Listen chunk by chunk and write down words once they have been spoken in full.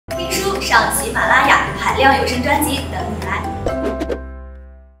上喜马拉雅、海量有声专辑等你来。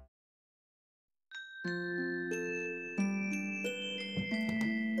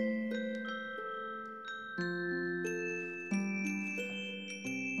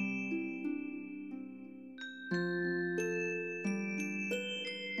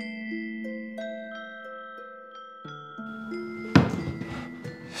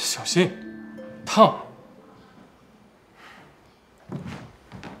小心，烫！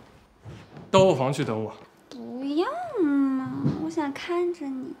到卧房去等我。不要嘛，我想看着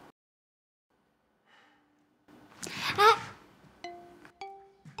你。哎，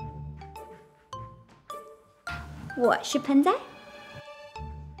我是盆栽，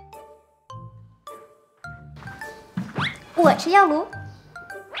我是药炉。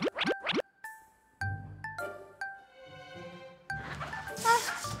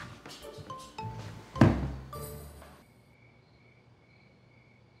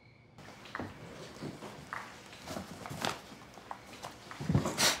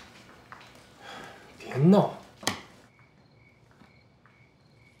 别闹！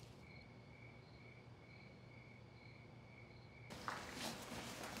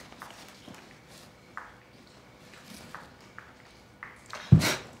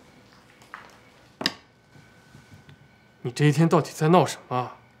你这一天到底在闹什么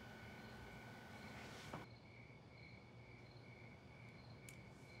啊？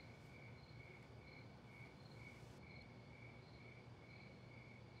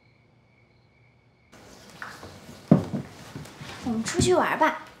我们出去玩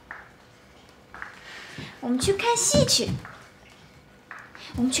吧，我们去看戏去，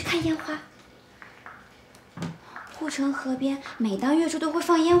我们去看烟花。护城河边每当月初都会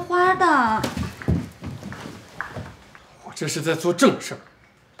放烟花的。我这是在做正事儿，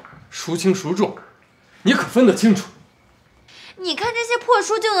孰轻孰重，你可分得清楚。你看这些破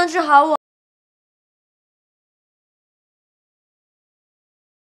书就能治好我？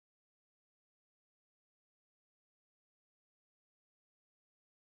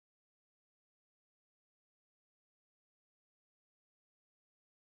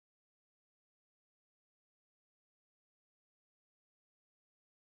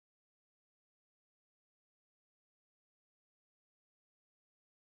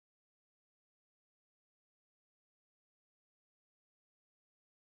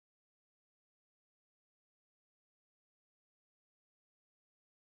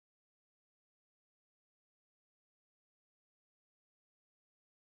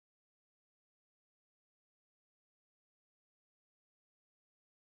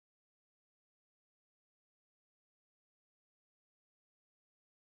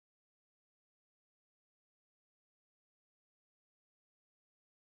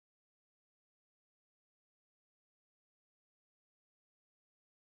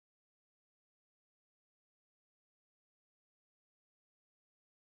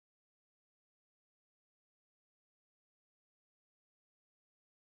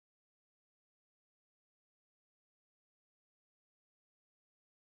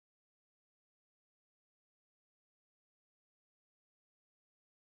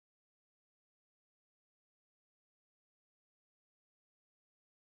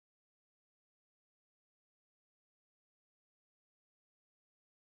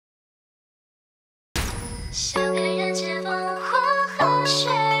笑看人间风花和雪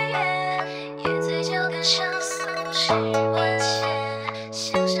月，夜醉酒更上诉十万千。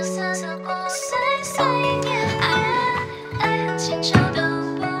相生瑟瑟过岁岁年，爱恨情仇都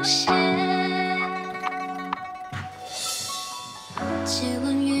不歇。借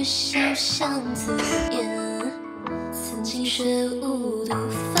问玉箫香自烟，曾经学无度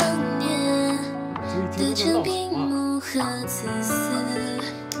芳年。得成并木何自私，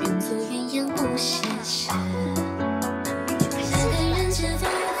人作鸳鸯不羡仙。笑看人间风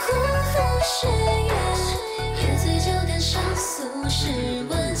花和雪月，夜醉酒更上诉十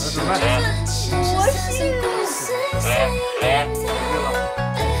万千。相生瑟瑟过岁岁年。